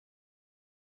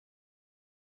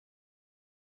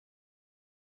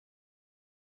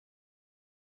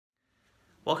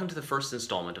Welcome to the first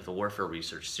installment of the Warfare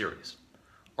Research Series.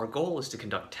 Our goal is to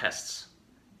conduct tests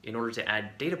in order to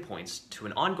add data points to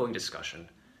an ongoing discussion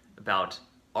about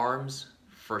arms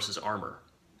versus armor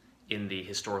in the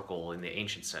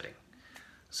ancient setting.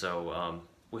 So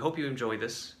we hope you enjoy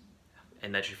this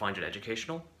and that you find it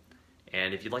educational.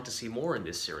 And if you'd like to see more in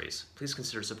this series, please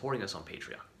consider supporting us on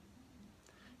Patreon.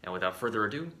 And without further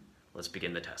ado, let's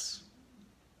begin the tests.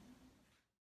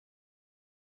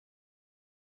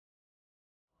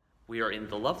 We are in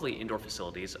the lovely indoor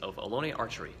facilities of Alone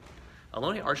Archery.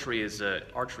 Alone Archery is an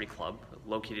archery club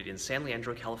located in San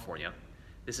Leandro, California.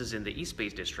 This is in the East Bay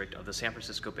district of the San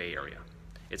Francisco Bay Area.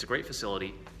 It's a great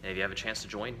facility, and if you have a chance to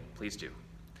join, please do.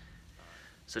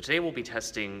 So today we'll be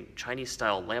testing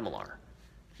Chinese-style Lamellar.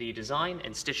 The design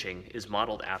and stitching is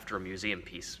modeled after a museum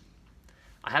piece.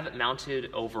 I have it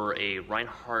mounted over a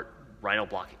Reinhardt rhino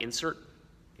block insert.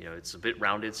 It's a bit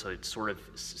rounded, so it sort of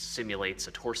simulates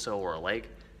a torso or a leg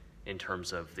in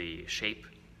terms of the shape.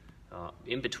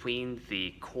 In between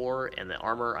the core and the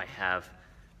armor, I have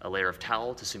a layer of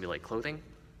towel to simulate clothing.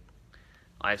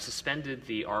 I've suspended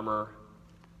the armor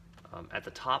at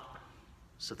the top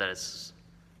so that it's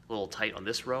a little tight on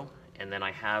this row, and then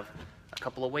I have a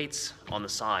couple of weights on the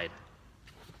side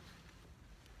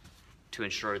to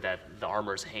ensure that the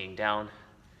armor is hanging down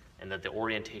and that the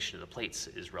orientation of the plates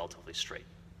is relatively straight.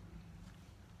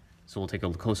 So we'll take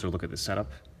a closer look at the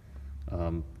setup.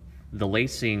 The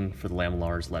lacing for the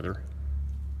Lamellar is leather,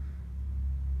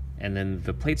 and then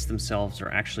the plates themselves are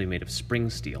actually made of spring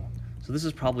steel. So this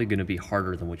is probably going to be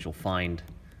harder than what you'll find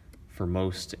for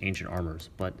most ancient armors,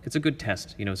 but it's a good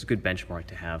test. It's a good benchmark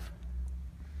to have.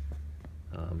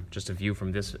 Just a view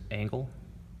from this angle,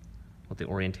 what the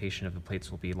orientation of the plates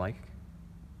will be like,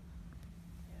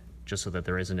 just so that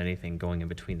there isn't anything going in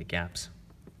between the gaps.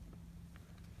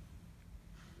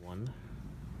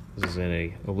 This is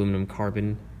an aluminum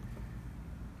carbon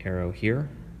arrow here,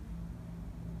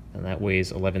 and that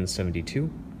weighs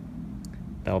 1172.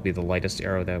 That'll be the lightest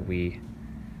arrow that we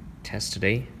test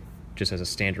today, just as a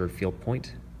standard field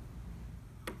point.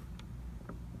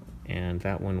 And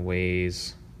that one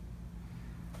weighs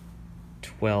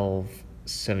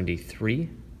 1273,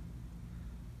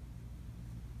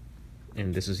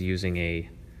 and this is using a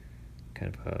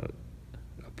kind of a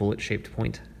bullet-shaped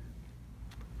point.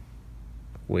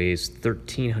 Weighs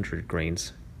 1300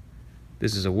 grains.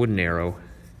 This is a wooden arrow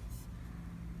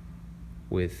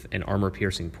with an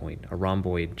armor-piercing point, a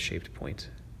rhomboid-shaped point.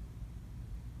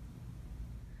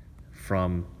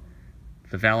 From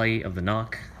the valley of the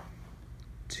nock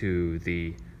to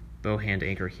the bow hand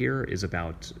anchor here is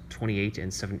about 28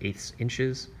 7/8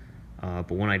 inches, but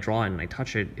when I draw it and I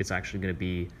touch it, it's actually going to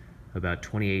be about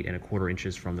 28 1/4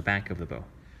 inches from the back of the bow.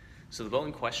 So the bow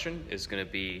in question is going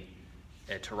to be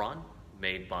a Turan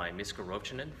made by Miska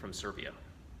Rovčinin from Serbia,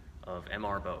 of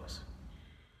MR bows.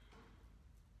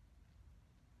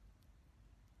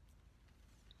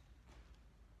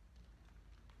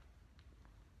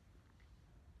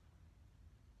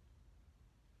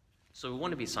 So we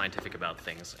want to be scientific about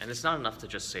things, and it's not enough to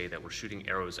just say that we're shooting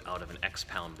arrows out of an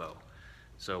X-pound bow.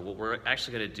 So what we're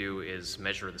actually going to do is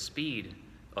measure the speed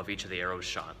of each of the arrows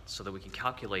shot so that we can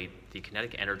calculate the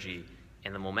kinetic energy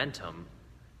and the momentum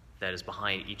that is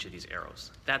behind each of these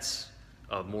arrows. That's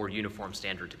a more uniform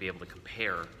standard to be able to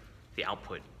compare the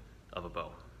output of a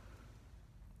bow.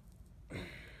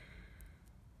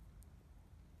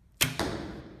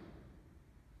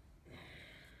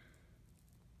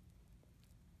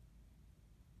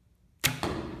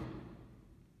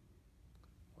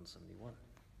 $171.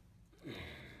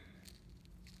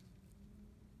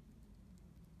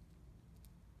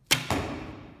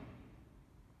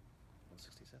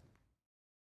 167.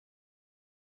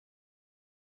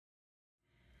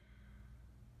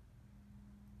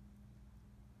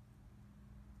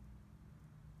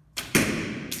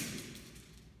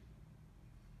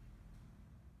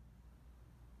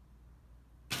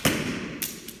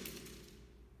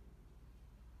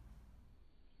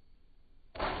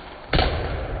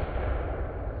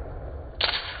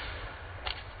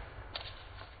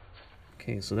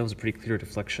 Okay, so that was a pretty clear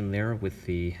deflection there with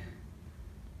the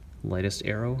lightest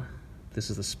arrow.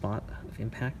 This is the spot of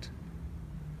impact.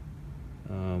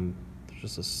 There's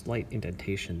just a slight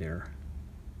indentation there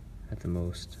at the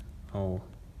most. I'll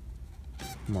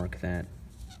mark that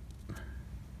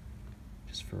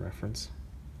just for reference.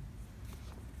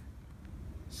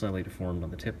 Slightly deformed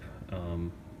on the tip.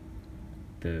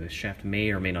 The shaft may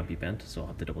or may not be bent, so I'll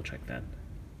have to double check that.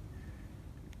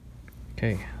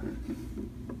 Okay.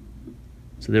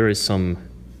 So there is some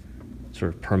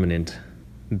sort of permanent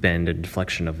bend and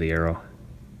deflection of the arrow.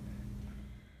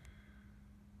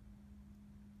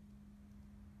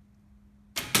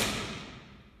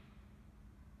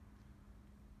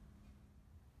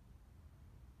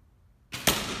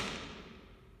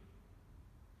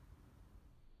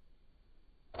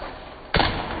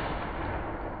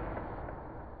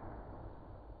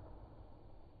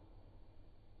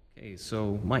 Okay,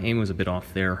 so my aim was a bit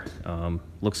off there.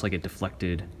 Looks like it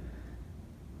deflected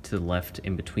to the left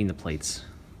in between the plates,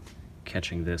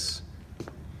 catching this,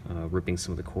 ripping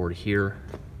some of the cord here.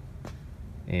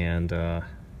 And, well,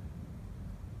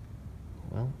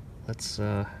 let's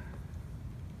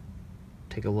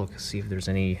take a look, see if there's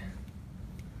any...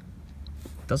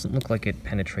 Doesn't look like it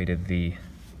penetrated the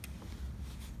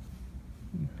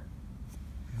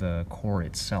core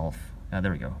itself.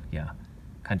 There we go, yeah.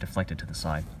 Kind of deflected to the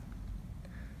side.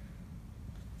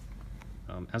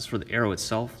 As for the arrow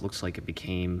itself, looks like it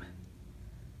became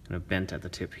kind of bent at the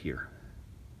tip here.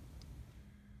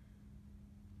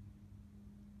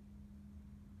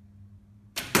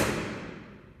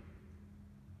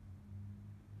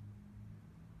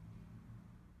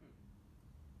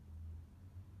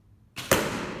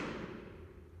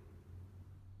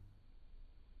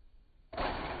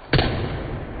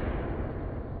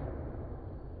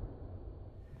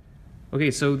 Okay,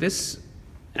 so this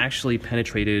actually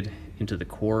penetrated into the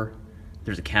core.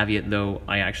 There's a caveat though,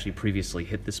 I actually previously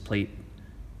hit this plate,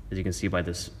 as you can see by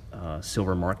this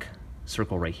silver mark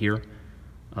circle right here.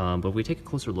 But if we take a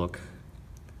closer look,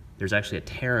 there's actually a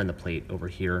tear in the plate over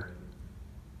here.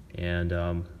 And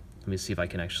let me see if I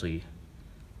can actually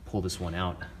pull this one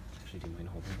out. Actually, do you mind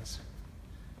holding this?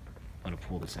 I'm gonna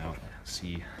pull this out,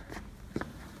 see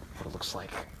what it looks like.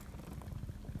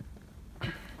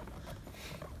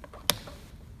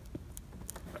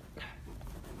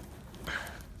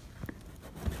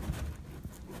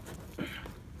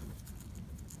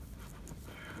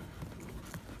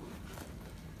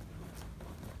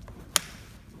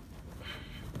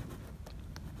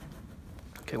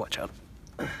 Okay, watch out.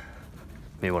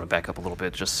 Maybe want to back up a little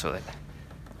bit just so that...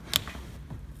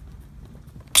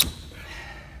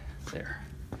 There.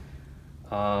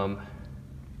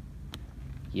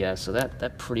 Yeah, so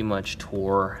that pretty much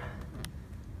tore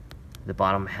the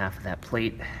bottom half of that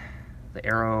plate. The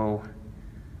arrow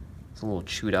is a little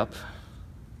chewed up.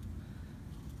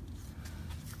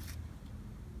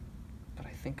 But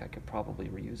I think I could probably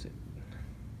reuse it.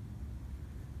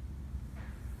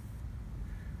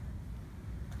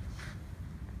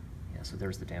 So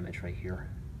there's the damage right here.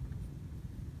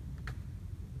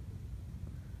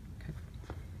 Okay.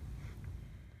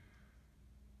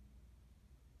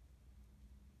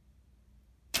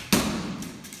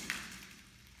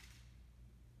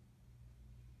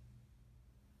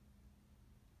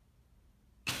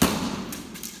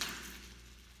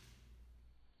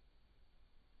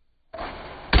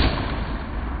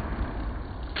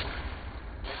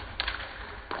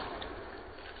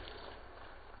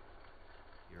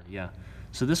 Yeah,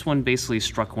 so this one basically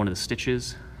struck one of the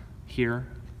stitches here,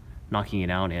 knocking it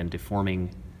out and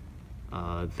deforming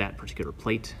that particular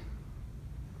plate.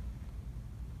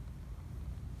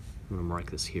 I'm gonna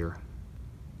mark this here.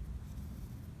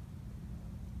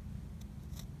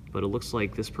 But it looks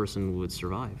like this person would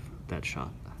survive that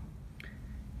shot.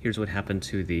 Here's what happened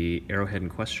to the arrowhead in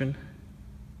question.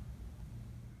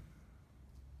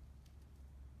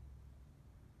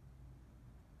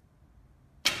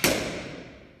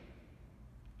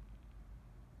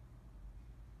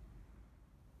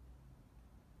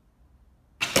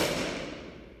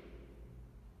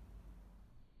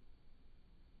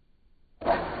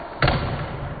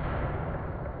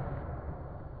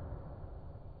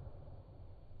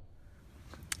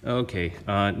 Okay,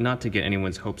 not to get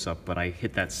anyone's hopes up, but I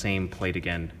hit that same plate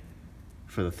again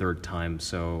for the third time,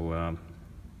 so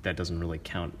that doesn't really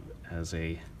count as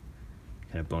a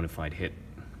kind of bona fide hit.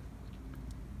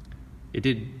 It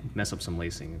did mess up some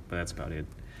lacing, but that's about it.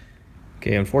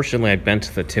 Okay, unfortunately I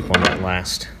bent the tip on that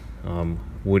last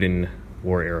wooden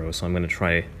war arrow, so I'm going to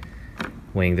try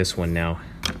weighing this one now.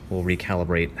 We'll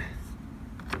recalibrate.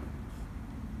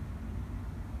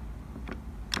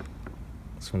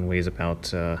 This one weighs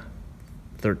about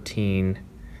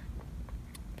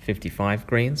 1355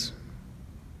 grains.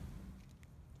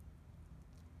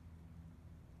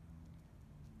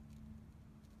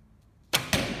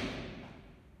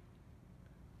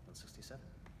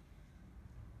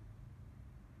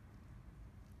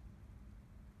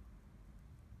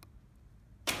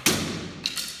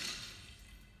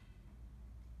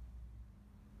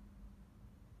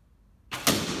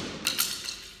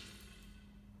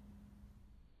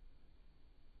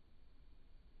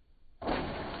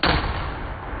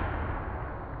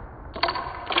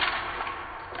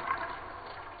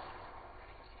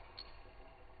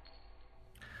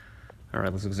 All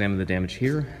right, let's examine the damage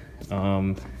here.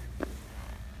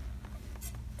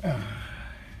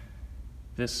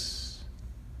 This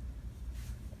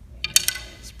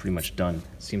is pretty much done.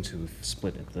 It seems to have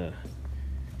split at the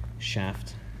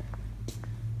shaft.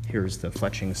 Here's the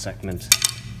fletching segment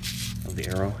of the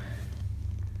arrow.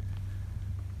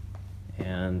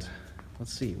 And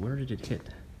let's see, where did it hit?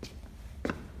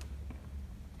 Can't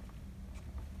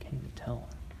even tell.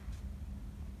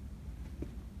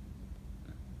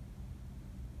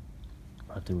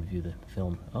 I'll have to review the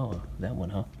film. Oh, that one,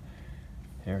 huh?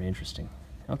 Very interesting.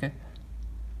 Okay.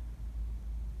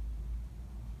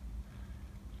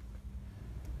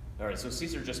 All right, so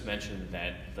Caesar just mentioned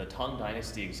that the Tang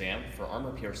Dynasty exam for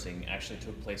armor piercing actually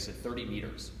took place at 30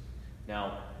 meters.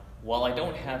 Now, while I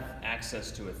don't have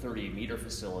access to a 30-meter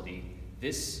facility,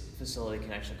 this facility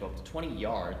can actually go up to 20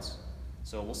 yards,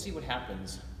 so we'll see what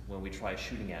happens when we try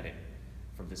shooting at it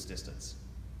from this distance.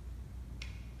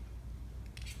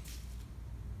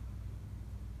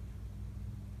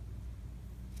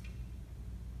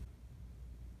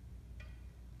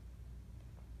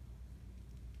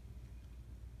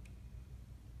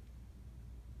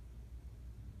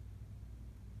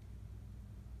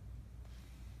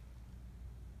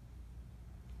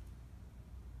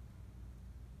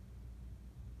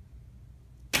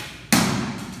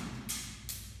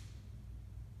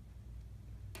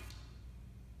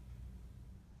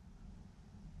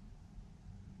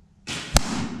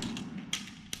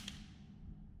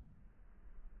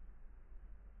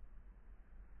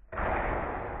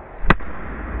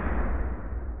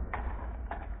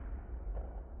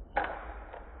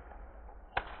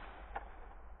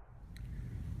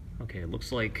 Okay, it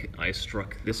looks like I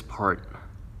struck this part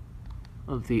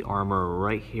of the armor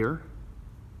right here.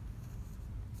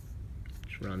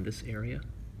 Just around this area.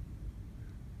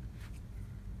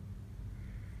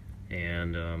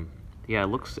 And yeah,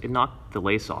 it knocked the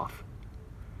lace off,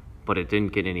 but it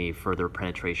didn't get any further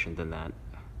penetration than that.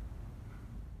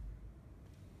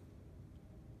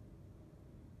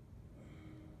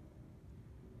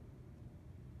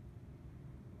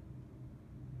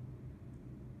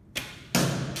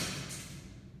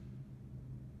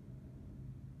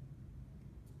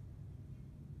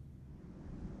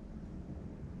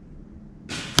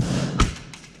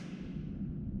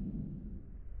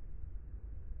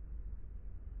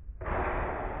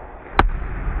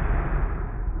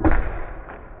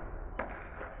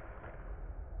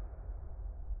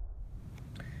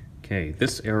 Okay,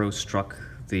 this arrow struck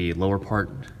the lower part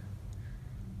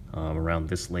around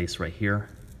this lace right here,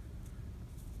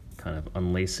 kind of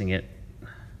unlacing it,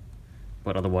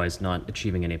 but otherwise not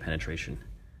achieving any penetration.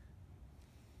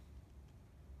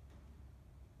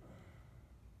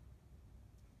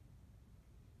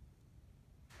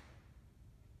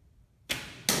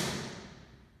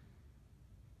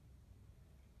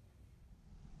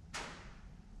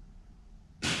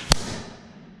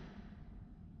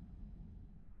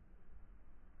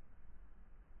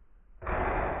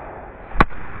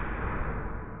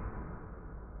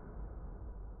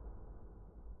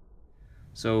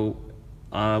 So,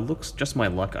 looks just my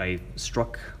luck. I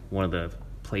struck one of the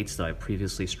plates that I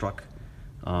previously struck.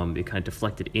 It kind of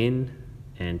deflected in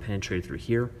and penetrated through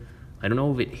here. I don't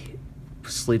know if it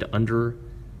slid under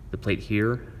the plate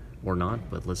here or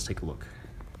not, but let's take a look.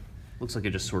 Looks like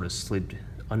it just sort of slid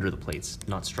under the plates,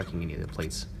 not striking any of the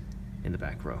plates in the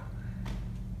back row.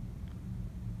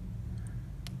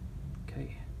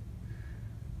 Okay.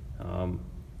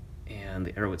 And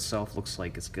the arrow itself looks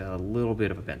like it's got a little bit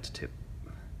of a bent tip.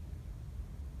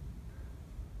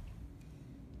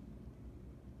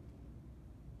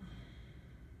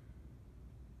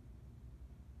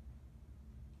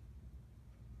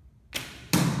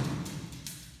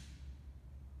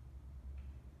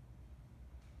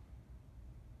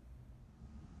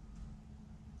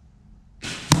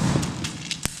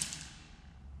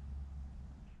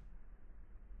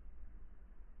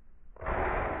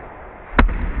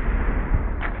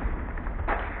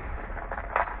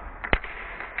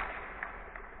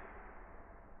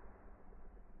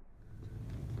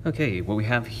 Okay, what we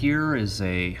have here is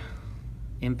a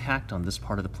impact on this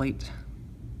part of the plate.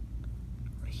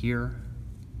 Right here,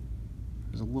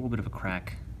 there's a little bit of a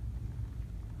crack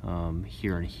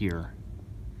here and here,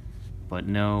 but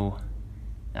no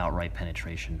outright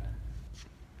penetration.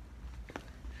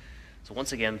 So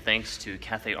once again, thanks to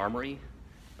Cathay Armory,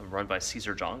 run by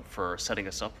Caesar Zhang, for setting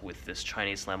us up with this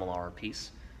Chinese Lamellar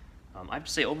piece. I have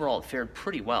to say, overall, it fared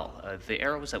pretty well. The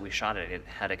arrows that we shot at it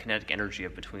had a kinetic energy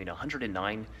of between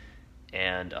 109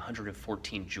 and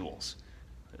 114 joules.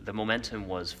 The momentum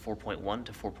was 4.1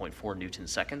 to 4.4 Newton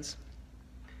seconds.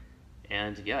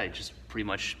 And yeah, it just pretty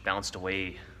much bounced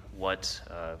away what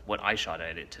I shot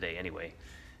at it today anyway.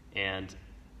 And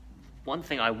one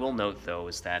thing I will note, though,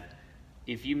 is that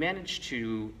if you manage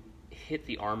to hit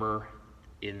the armor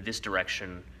in this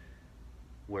direction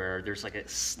where there's like a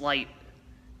slight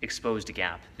exposed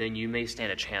gap, then you may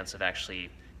stand a chance of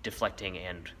actually deflecting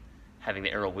and having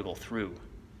the arrow wiggle through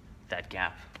that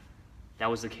gap. That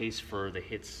was the case for the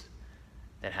hits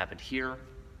that happened here,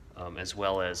 as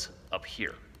well as up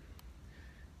here.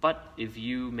 But if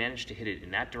you manage to hit it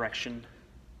in that direction,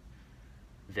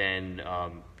 then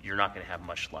you're not going to have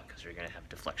much luck because you're going to have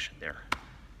deflection there.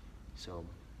 So,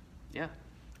 yeah,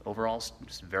 overall,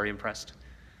 just very impressed.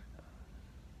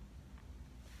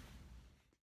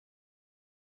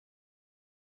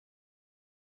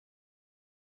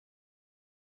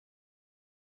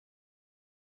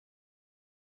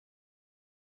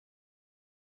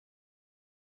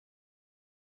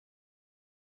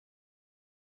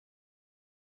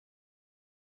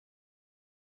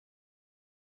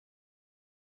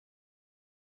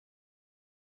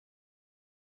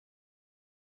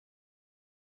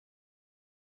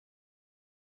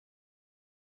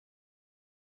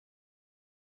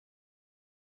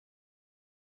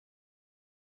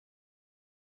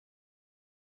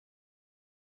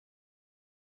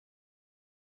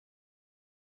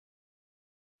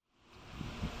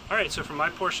 Alright, so for my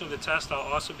portion of the test,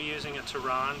 I'll also be using a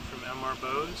Tehran from MR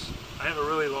Bows. I have a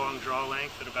really long draw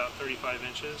length at about 35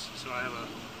 inches, so I have a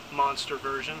monster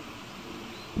version.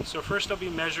 So first I'll be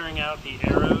measuring out the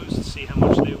arrows to see how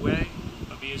much they weigh.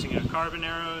 I'll be using carbon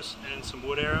arrows and some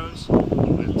wood arrows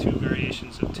with 2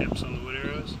 variations of tips on the wood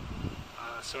arrows.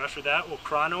 So after that, we'll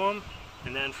chrono them,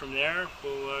 and then from there,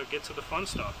 we'll get to the fun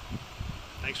stuff.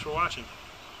 Thanks for watching.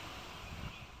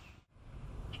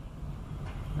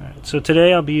 So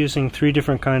today I'll be using 3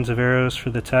 different kinds of arrows for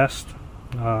the test.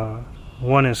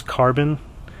 One is carbon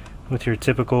with your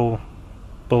typical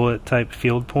bullet type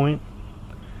field point.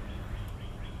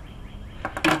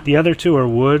 The other 2 are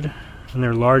wood, and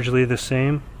they're largely the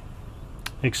same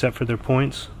except for their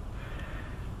points,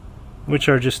 which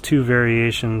are just 2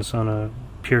 variations on a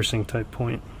piercing type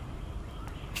point.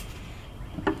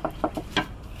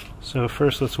 So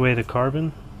first let's weigh the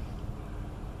carbon.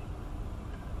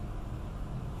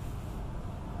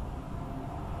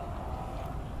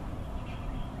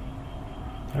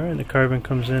 Alright, the carbon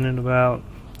comes in at about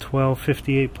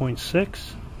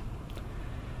 1258.6.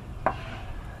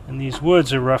 And these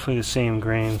woods are roughly the same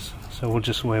grains, so we'll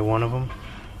just weigh one of them.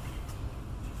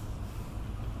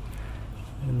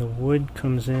 And the wood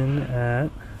comes in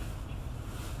at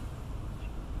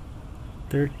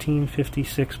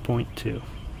 1356.2.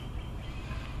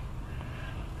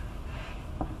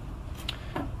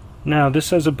 Now this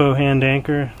has a bow hand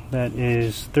anchor that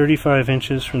is 35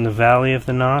 inches from the valley of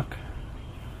the nock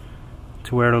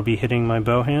to where it'll be hitting my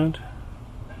bow hand.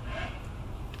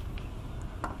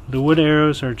 The wood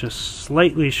arrows are just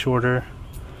slightly shorter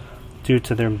due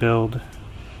to their build,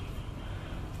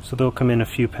 so they'll come in a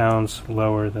few pounds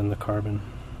lower than the carbon.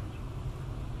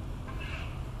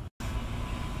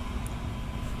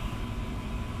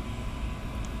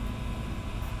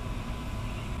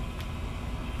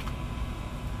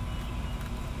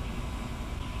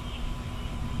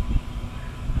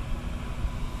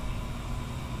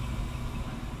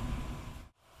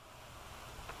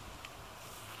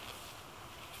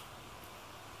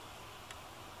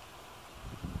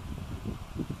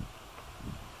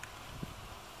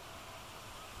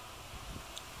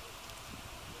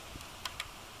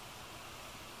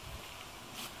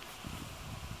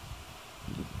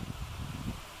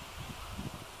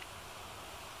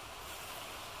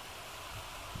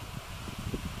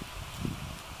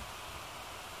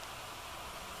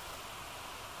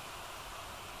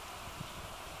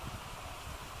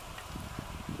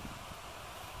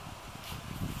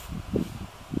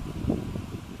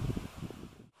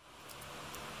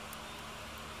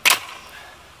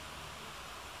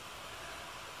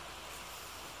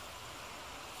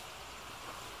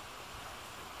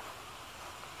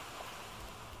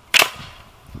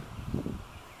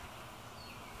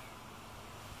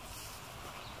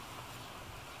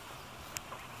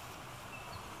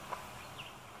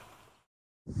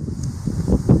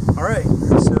 Alright,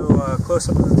 so close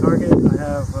up of the target, I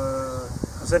have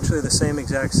essentially the same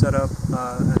exact setup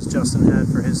as Justin had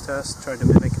for his test. Tried to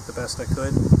mimic it the best I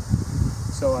could.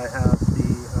 So I have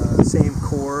the same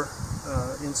core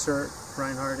insert,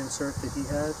 Reinhardt insert that he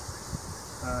had.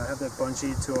 I have that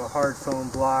bungeed to a hard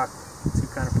foam block to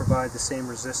kind of provide the same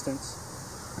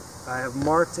resistance. I have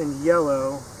marked in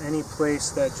yellow any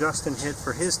place that Justin hit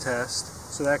for his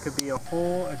test, so that could be a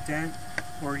hole, a dent,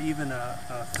 or even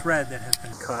a thread that has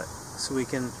been cut. So we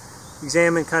can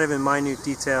examine kind of in minute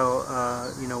detail,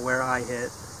 you know, where I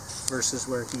hit versus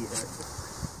where he hit.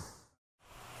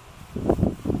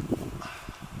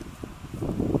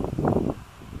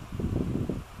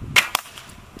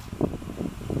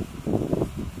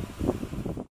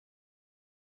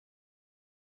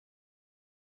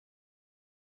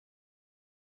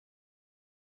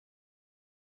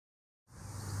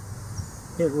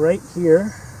 hit right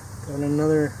here. Got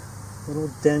another little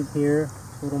dent here,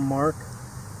 little mark.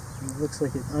 It looks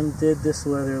like it undid this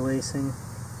leather lacing,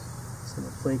 so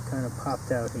the plate kind of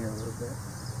popped out here a little bit.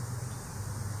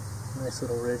 Nice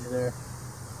little ridge there.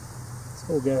 So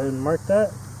we'll go ahead and mark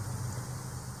that.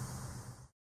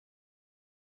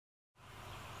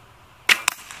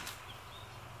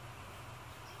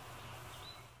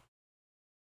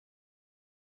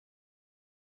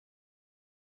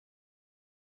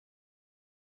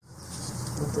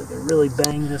 Looks like it really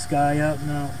banged this guy up.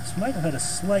 Now, this might have had a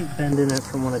slight bend in it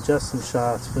from one of Justin's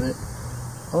shots, but it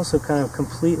also kind of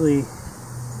completely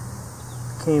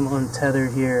became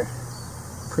untethered here.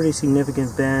 Pretty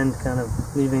significant bend, kind of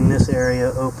leaving this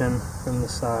area open from the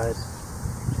side.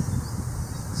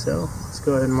 So, let's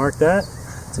go ahead and mark that.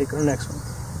 Take our next one.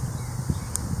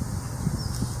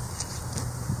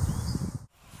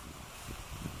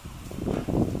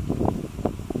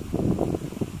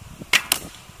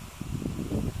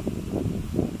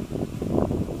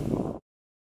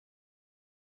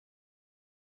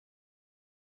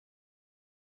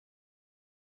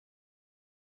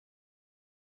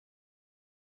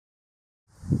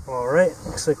 Alright,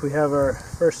 looks like we have our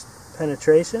first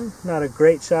penetration. Not a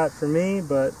great shot for me,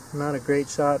 but not a great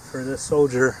shot for this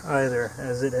soldier either,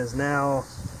 as it has now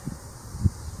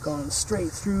gone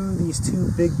straight through these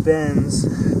two big bends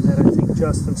that I think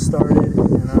Justin started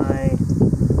and I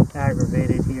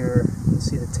aggravated here. You can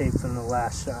see the tape from the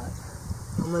last shot.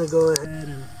 I'm going to go ahead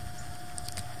and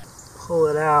pull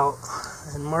it out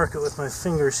and mark it with my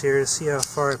fingers here to see how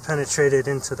far it penetrated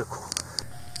into the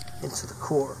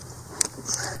core.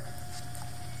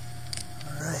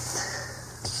 Alright,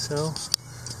 so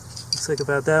looks like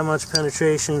about that much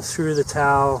penetration through the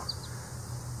towel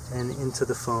and into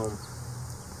the foam.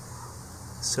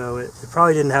 So it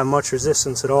probably didn't have much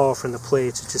resistance at all from the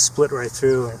plates. It just split right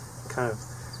through and kind of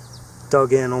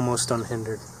dug in almost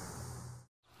unhindered.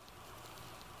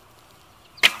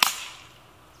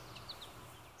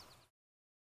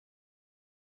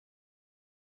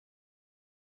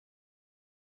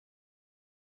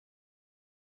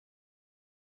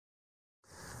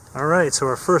 Alright, so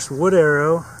our first wood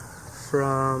arrow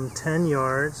from 10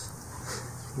 yards.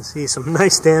 You can see some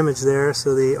nice damage there.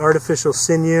 So the artificial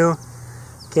sinew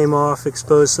came off,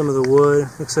 exposed some of the wood.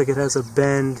 Looks like it has a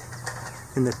bend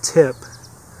in the tip.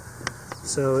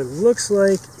 So it looks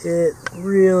like it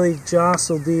really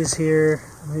jostled these here,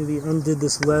 maybe undid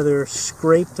this leather,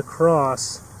 scraped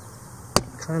across,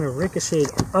 kind of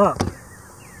ricocheted up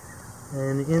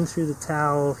and in through the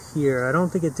towel here. I don't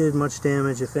think it did much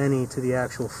damage, if any, to the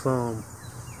actual foam.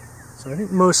 So I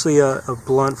think mostly a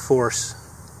blunt force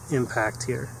impact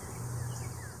here.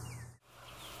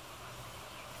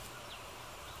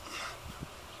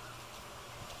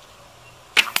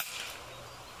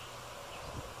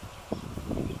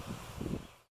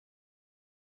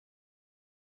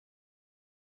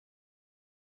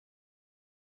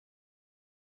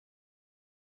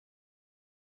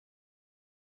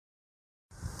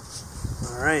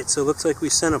 Alright, so it looks like we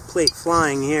sent a plate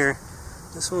flying here.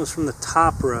 This one was from the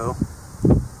top row.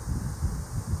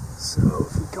 So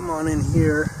if we come on in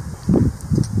here,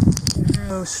 the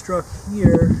arrow struck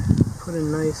here, put a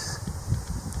nice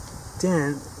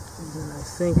dent, and I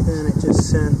think then it just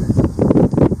sent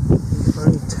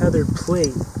an untethered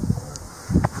plate.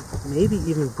 Maybe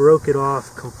even broke it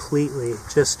off completely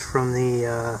just from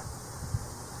the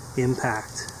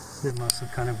impact. It must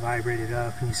have kind of vibrated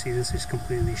up, and you see this is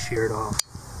completely sheared off.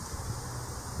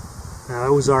 Now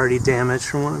that was already damaged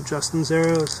from one of Justin's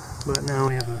arrows, but now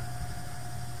we have a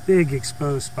big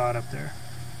exposed spot up there.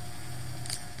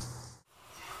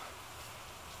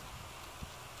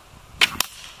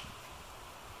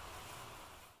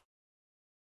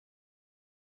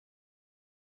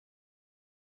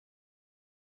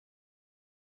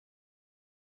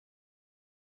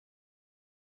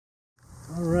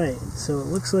 Alright, so it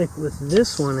looks like with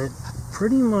this one it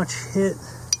pretty much hit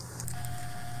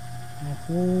the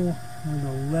hole where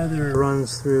the leather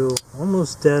runs through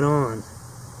almost dead on.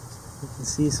 You can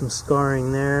see some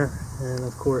scarring there, and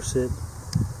of course it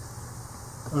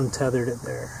untethered it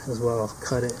there as well,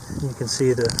 cut it. You can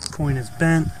see the point is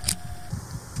bent,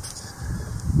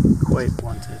 quite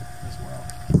blunted as well.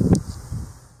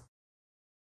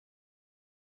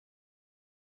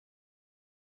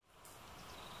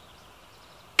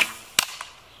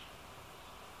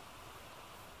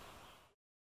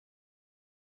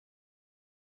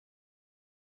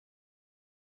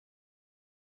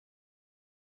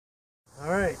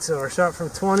 Alright, so our shot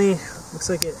from 20, looks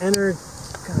like it entered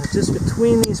kind of just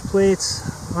between these plates,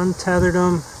 untethered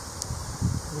them,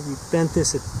 maybe bent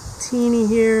this a teeny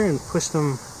here and pushed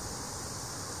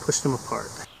pushed them apart.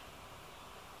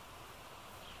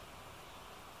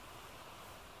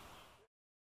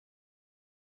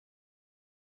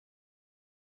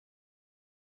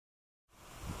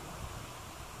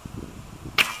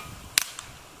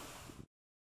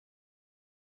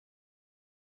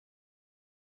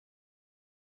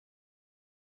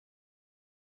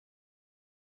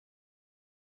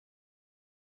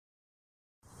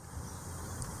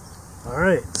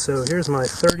 Alright, so here's my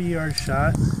 30-yard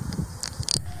shot.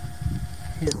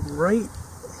 Hit right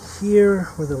here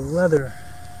where the leather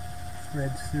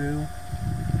threads through.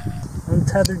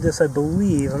 Untethered this, I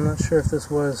believe. I'm not sure if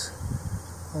this was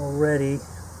already.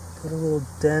 Got a little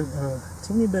dent and a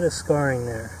teeny bit of scarring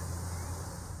there.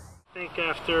 I think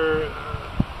after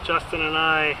Justin and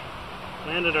I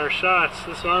landed our shots,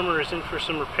 this armor is in for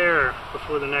some repair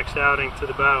before the next outing to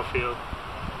the battlefield.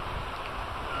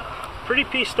 Pretty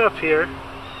pieced up here,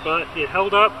 but it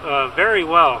held up very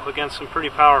well against some pretty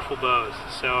powerful bows.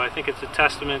 So I think it's a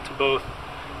testament to both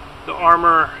the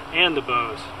armor and the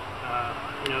bows.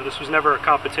 You know, this was never a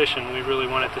competition. We really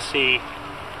wanted to see,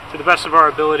 to the best of our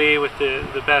ability, with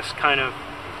the best kind of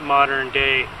modern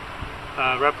day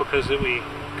replicas that we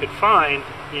could find,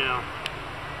 you know,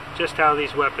 just how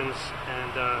these weapons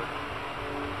and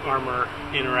armor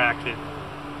interacted.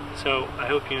 So I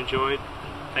hope you enjoyed.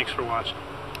 Thanks for watching.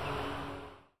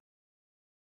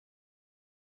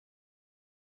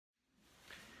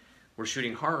 We're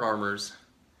shooting hard armors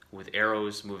with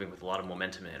arrows moving with a lot of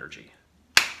momentum and energy.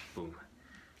 Boom.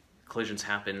 Collisions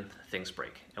happen, things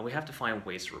break, and we have to find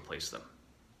ways to replace them.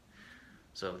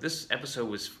 So this episode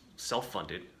was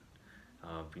self-funded.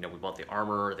 You know, we bought the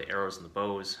armor, the arrows, and the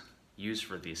bows used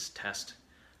for this test.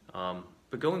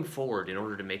 But going forward, in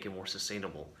order to make it more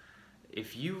sustainable,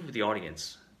 if you, the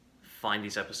audience, find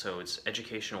these episodes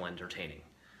educational and entertaining,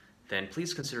 then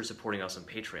please consider supporting us on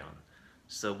Patreon,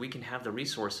 so we can have the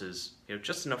resources, you know,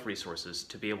 just enough resources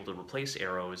to be able to replace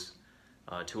arrows,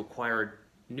 to acquire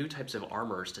new types of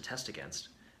armors to test against,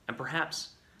 and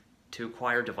perhaps to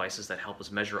acquire devices that help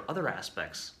us measure other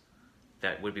aspects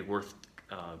that would be worth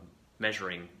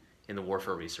measuring in the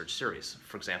Warfare Research series,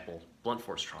 for example, blunt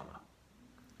force trauma.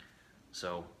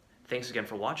 So thanks again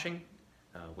for watching.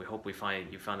 We hope you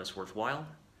found this worthwhile,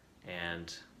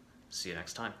 and see you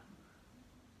next time.